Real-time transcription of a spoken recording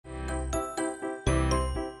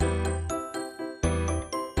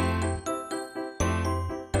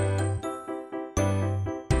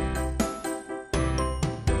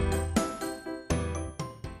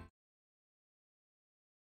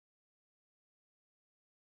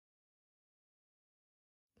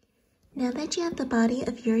Now that you have the body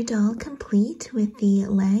of your doll complete with the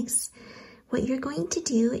legs, what you're going to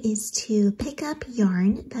do is to pick up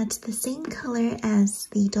yarn that's the same color as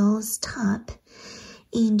the doll's top,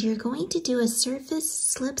 and you're going to do a surface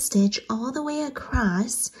slip stitch all the way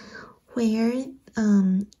across where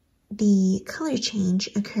the color change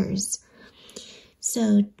occurs.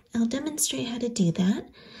 So I'll demonstrate how to do that.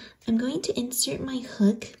 I'm going to insert my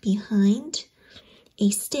hook behind a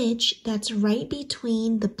stitch that's right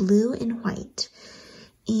between the blue and white.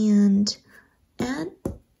 And at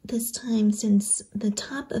this time, since the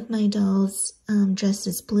top of my doll's dress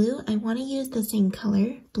is blue, I want to use the same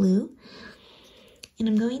color, blue. And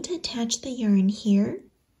I'm going to attach the yarn here,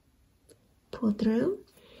 pull through,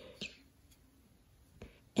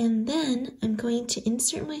 and then I'm going to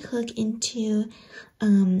insert my hook into,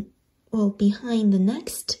 behind the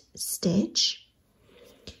next stitch,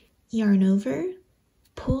 yarn over,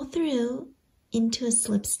 pull through into a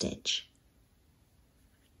slip stitch,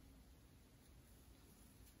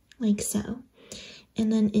 like so.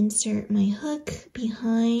 And then insert my hook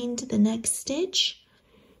behind the next stitch,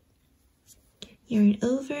 yarn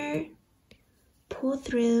over, pull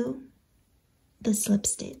through the slip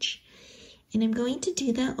stitch. And I'm going to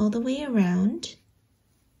do that all the way around.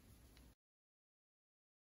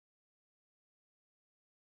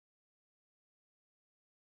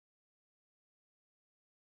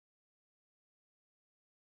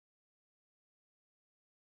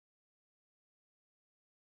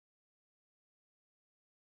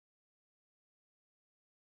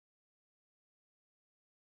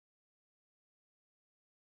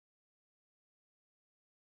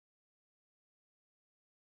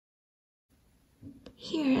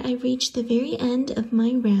 Here I reached the very end of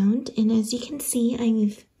my round, and as you can see,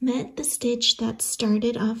 I've met the stitch that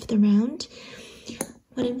started off the round.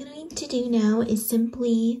 What I'm going to do now is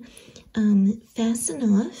simply fasten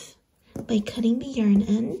off by cutting the yarn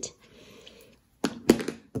end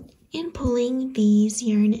and pulling these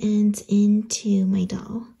yarn ends into my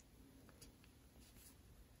doll.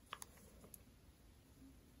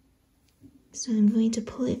 So I'm going to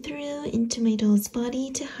pull it through into my doll's body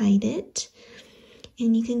to hide it.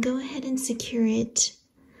 And you can go ahead and secure it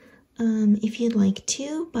if you'd like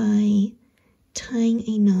to by tying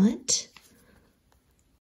a knot.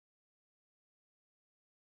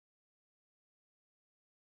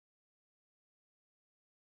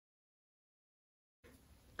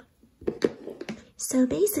 So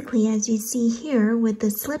basically, as you see here with the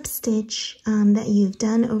slip stitch that you've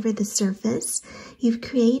done over the surface, you've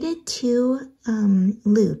created two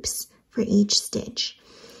loops for each stitch.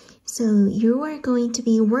 So you are going to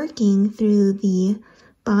be working through the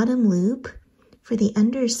bottom loop for the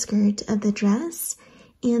underskirt of the dress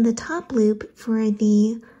and the top loop for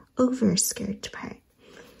the overskirt part.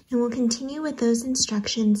 And we'll continue with those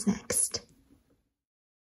instructions next.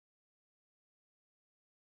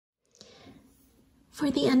 For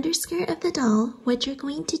the underskirt of the doll, what you're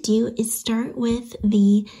going to do is start with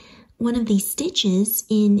one of the stitches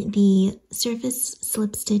in the surface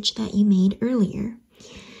slip stitch that you made earlier.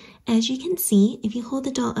 As you can see, if you hold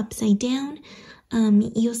the doll upside down,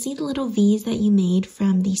 you'll see the little V's that you made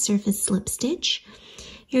from the surface slip stitch.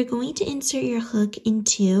 You're going to insert your hook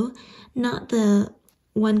into not the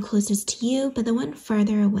one closest to you, but the one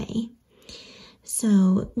farther away.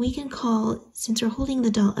 So we can call, since we're holding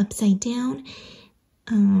the doll upside down,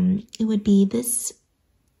 it would be this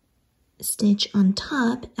stitch on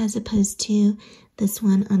top as opposed to this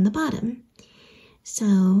one on the bottom.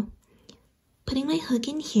 So putting my hook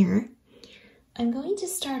in here, I'm going to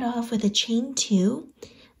start off with a chain 2,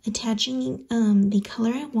 attaching the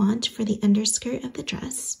color I want for the underskirt of the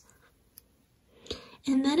dress.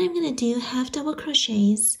 And then I'm going to do half double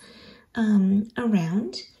crochets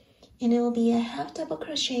around, and it will be a half double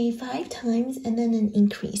crochet 5 times and then an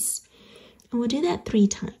increase. And we'll do that 3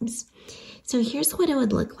 times. So here's what it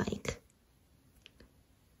would look like.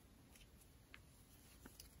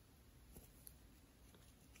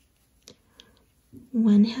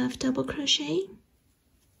 One half double crochet,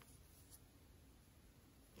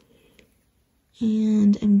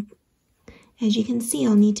 and as you can see,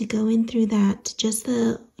 I'll need to go in through that, just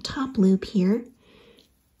the top loop here.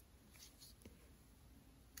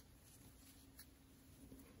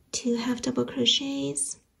 Two half double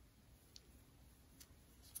crochets,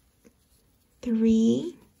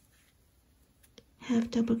 3 half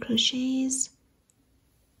double crochets,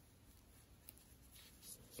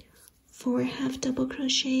 4 half double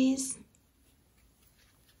crochets,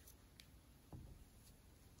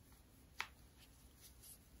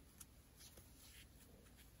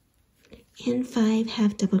 and 5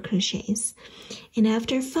 half double crochets. And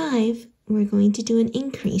after 5, we're going to do an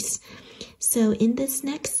increase. So in this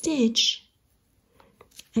next stitch,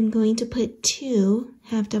 I'm going to put 2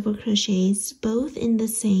 half double crochets both in the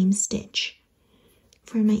same stitch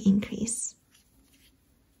for my increase.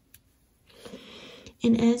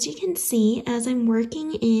 And as you can see, as I'm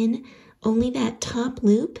working in only that top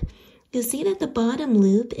loop, you'll see that the bottom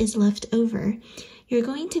loop is left over. You're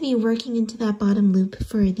going to be working into that bottom loop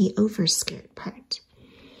for the overskirt part.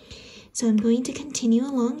 So I'm going to continue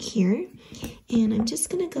along here, and I'm just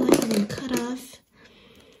going to go ahead and cut off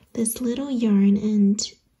this little yarn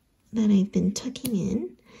end that I've been tucking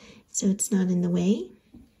in so it's not in the way.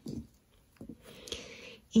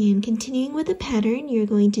 And continuing with the pattern, you're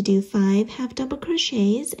going to do 5 half double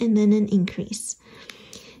crochets and then an increase.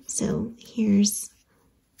 So here's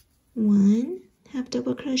 1 half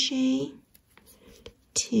double crochet,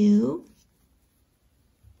 2,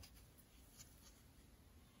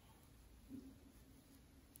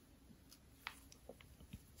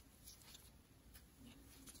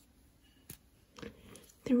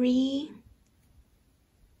 3,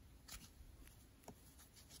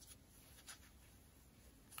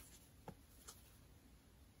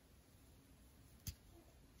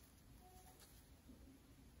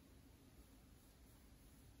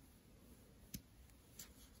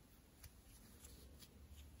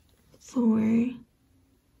 4,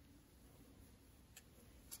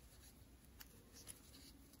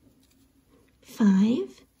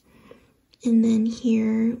 5, and then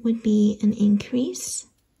here would be an increase.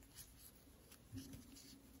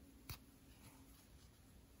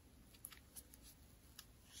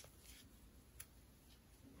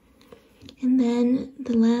 And then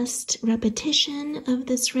the last repetition of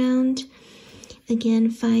this round, again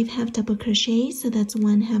 5 half double crochets, so that's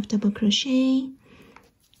 1 half double crochet,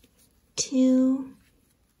 2,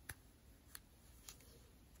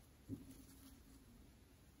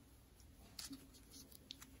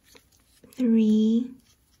 3,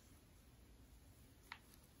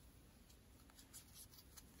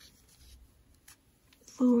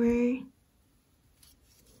 4,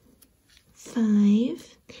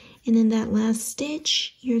 5, and in that last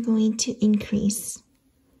stitch, you're going to increase.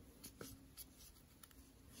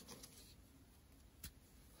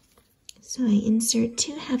 So I insert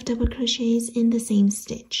 2 half double crochets in the same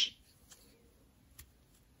stitch.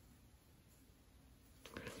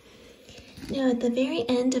 Now at the very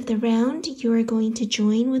end of the round, you are going to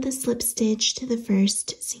join with a slip stitch to the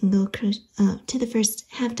first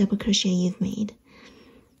half double crochet you've made,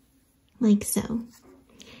 like so.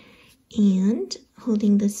 And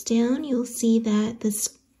holding this down, you'll see that the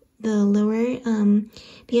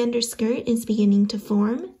underskirt is beginning to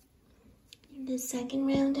form. In the second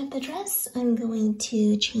round of the dress, I'm going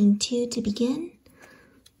to chain 2 to begin,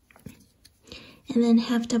 and then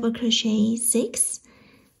half double crochet 6.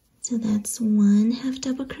 So that's 1 half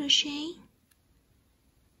double crochet,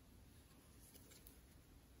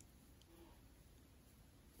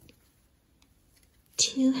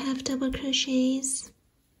 2 half double crochets,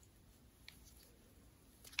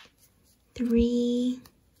 3,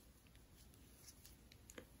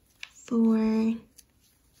 4,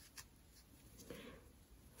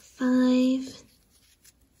 5,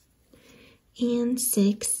 and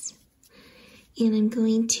 6. And I'm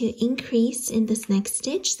going to increase in this next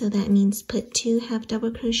stitch, so that means put 2 half double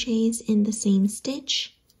crochets in the same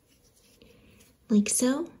stitch, like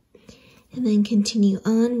so, and then continue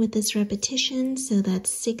on with this repetition, so that's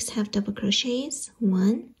 6 half double crochets,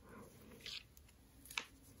 1,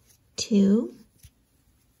 2,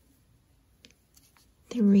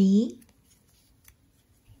 3,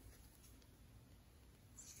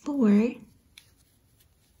 4,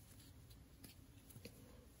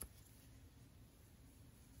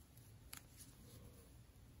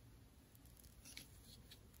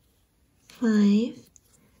 5,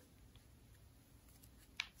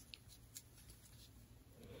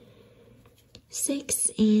 6,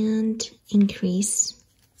 and increase.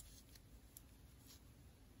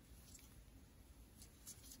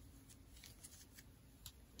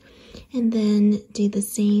 And then do the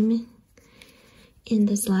same in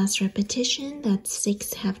this last repetition. That's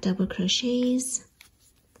 6 half double crochets,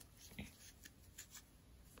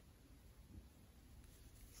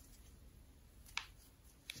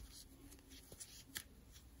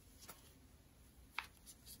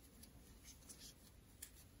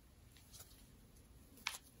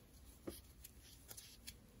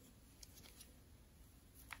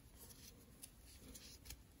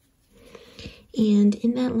 and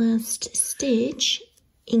in that last stitch,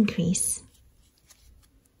 increase.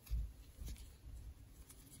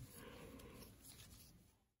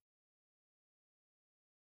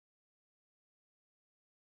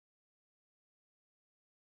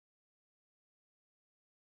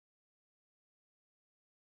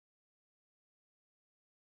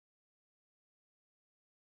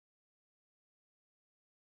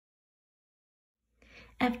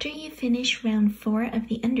 After you finish round 4 of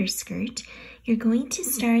the underskirt, you're going to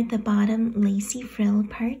start the bottom lacy frill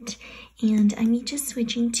part, and I'm just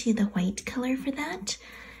switching to the white color for that.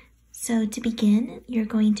 So to begin, you're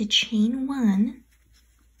going to chain 1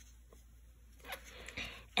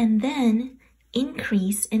 and then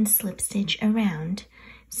increase and slip stitch around.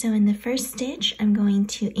 So in the first stitch, I'm going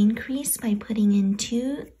to increase by putting in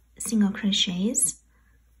 2 single crochets.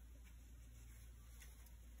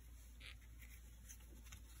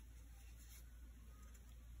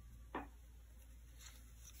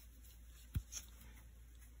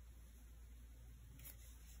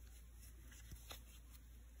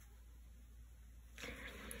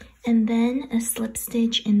 And then a slip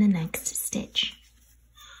stitch in the next stitch.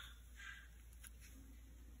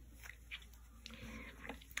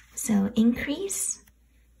 So increase,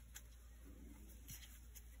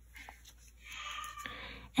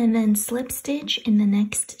 and then slip stitch in the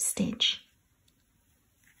next stitch.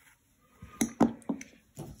 I'm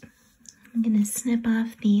going to snip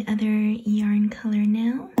off the other yarn color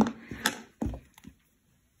now.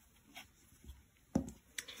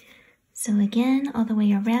 So again, all the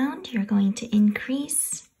way around, you're going to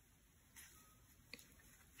increase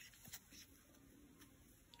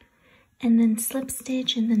and then slip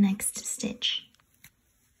stitch in the next stitch.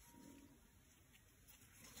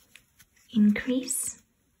 Increase,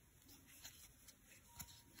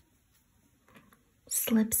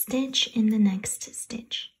 slip stitch in the next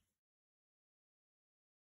stitch.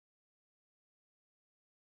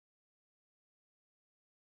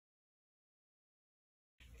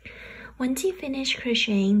 Once you finish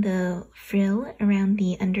crocheting the frill around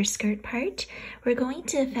the underskirt part, we're going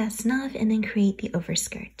to fasten off and then create the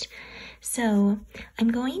overskirt. So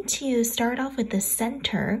I'm going to start off with the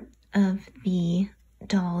center of the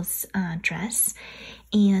doll's dress,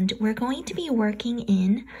 and we're going to be working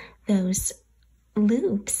in those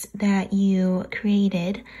loops that you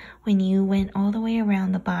created when you went all the way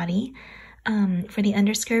around the body. For the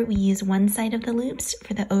underskirt, we use one side of the loops.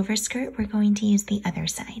 For the overskirt, we're going to use the other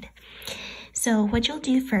side. So what you'll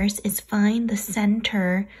do first is find the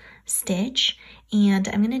center stitch, and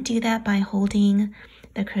I'm going to do that by holding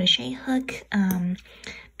the crochet hook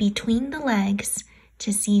between the legs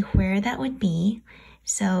to see where that would be.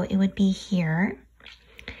 So it would be here,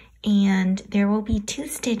 and there will be 2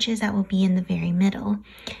 stitches that will be in the very middle.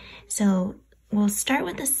 So we'll start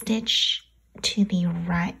with a stitch to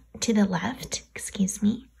the left, excuse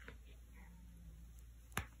me,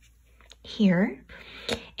 here,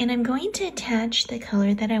 and I'm going to attach the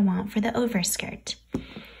color that I want for the overskirt.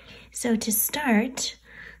 So to start,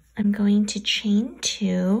 I'm going to chain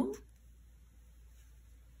 2,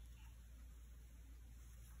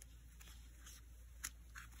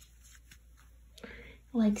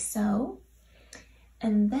 like so,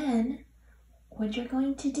 and then what you're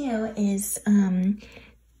going to do is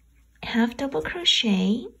half double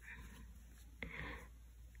crochet,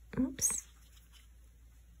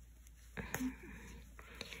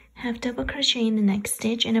 half double crochet in the next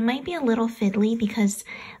stitch, and it might be a little fiddly because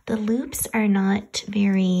the loops are not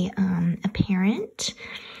very apparent.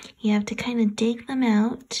 You have to kind of dig them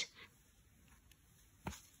out.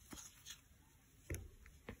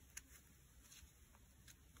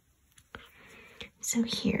 So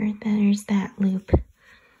here, there's that loop.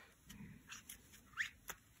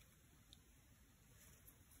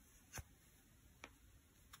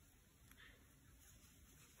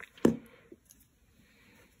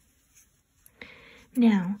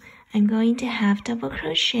 Now, I'm going to half double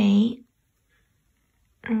crochet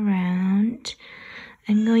around.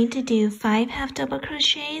 I'm going to do 5 half double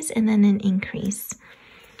crochets and then an increase.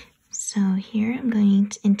 So here I'm going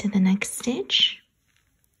into the next stitch.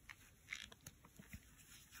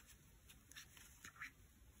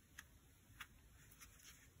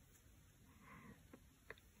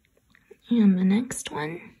 And the next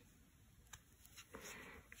one.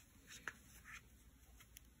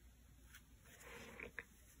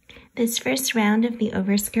 This first round of the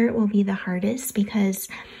overskirt will be the hardest because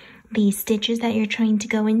the stitches that you're trying to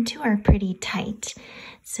go into are pretty tight.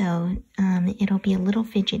 So it'll be a little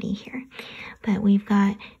fidgety here. But we've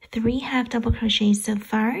got 3 half double crochets so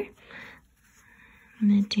far. I'm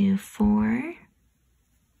going to do 4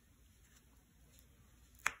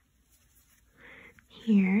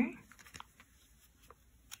 here.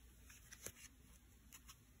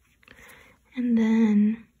 And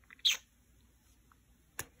then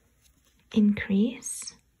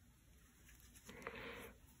increase.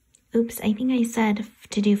 Oops, I think I said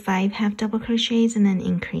to do 5 half double crochets and then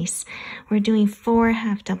increase. We're doing 4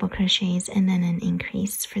 half double crochets and then an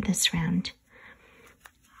increase for this round.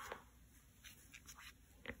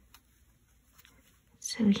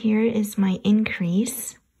 So here is my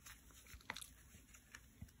increase.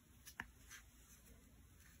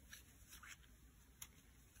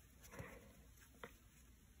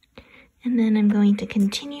 And then I'm going to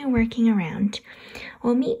continue working around.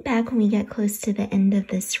 We'll meet back when we get close to the end of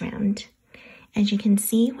this round. As you can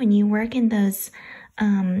see, when you work in those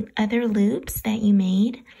other loops that you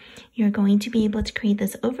made, you're going to be able to create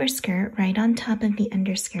this overskirt right on top of the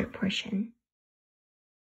underskirt portion.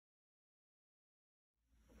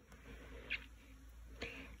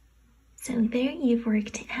 So there you've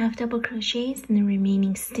worked half double crochets in the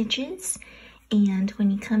remaining stitches, and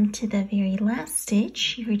when you come to the very last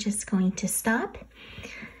stitch, you're just going to stop,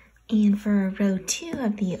 and for row 2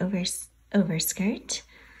 of the overskirt,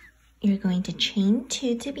 you're going to chain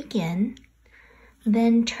 2 to begin,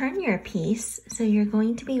 then turn your piece, so you're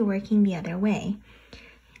going to be working the other way.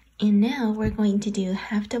 And now we're going to do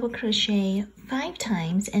half double crochet 5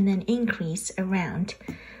 times and then increase around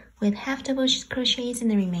with half double crochets in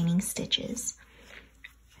the remaining stitches.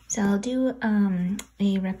 So I'll do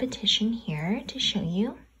a repetition here to show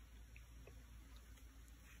you.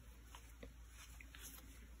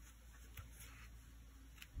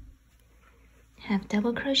 Half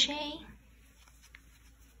double crochet,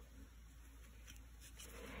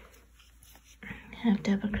 half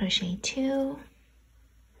double crochet 2,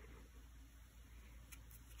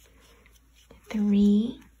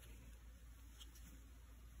 3,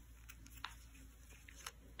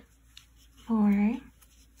 4,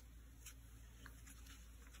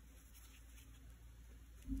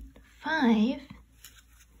 5,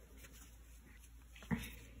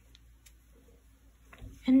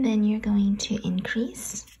 and then you're going to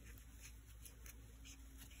increase,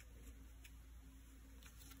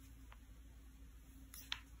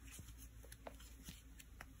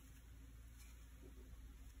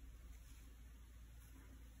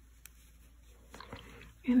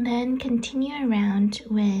 and then continue around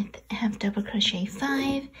with half double crochet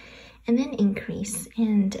 5 and then increase.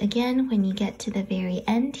 And again, when you get to the very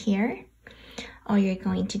end here, all you're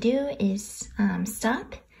going to do is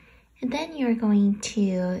stop, and then you're going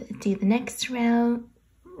to do the next round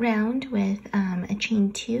with a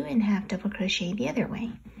chain 2 and half double crochet the other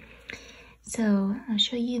way. So I'll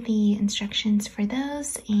show you the instructions for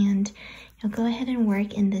those, and you'll go ahead and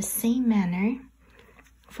work in the same manner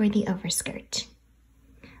for the overskirt.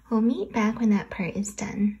 We'll meet back when that part is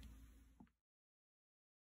done.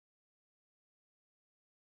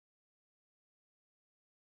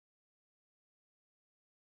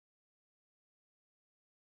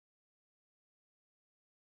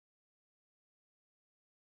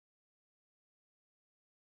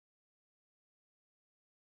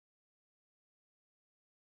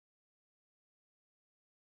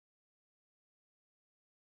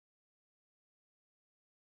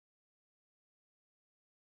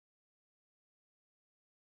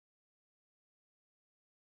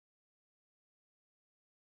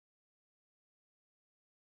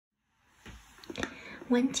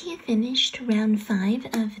 Once you've finished round 5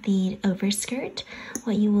 of the overskirt,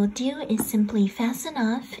 what you will do is simply fasten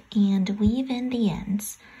off and weave in the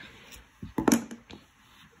ends.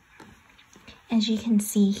 As you can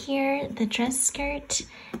see here, the dress skirt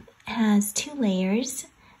has 2 layers,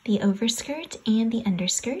 the overskirt and the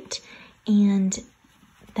underskirt, and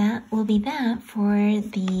that will be that for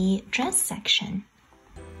the dress section.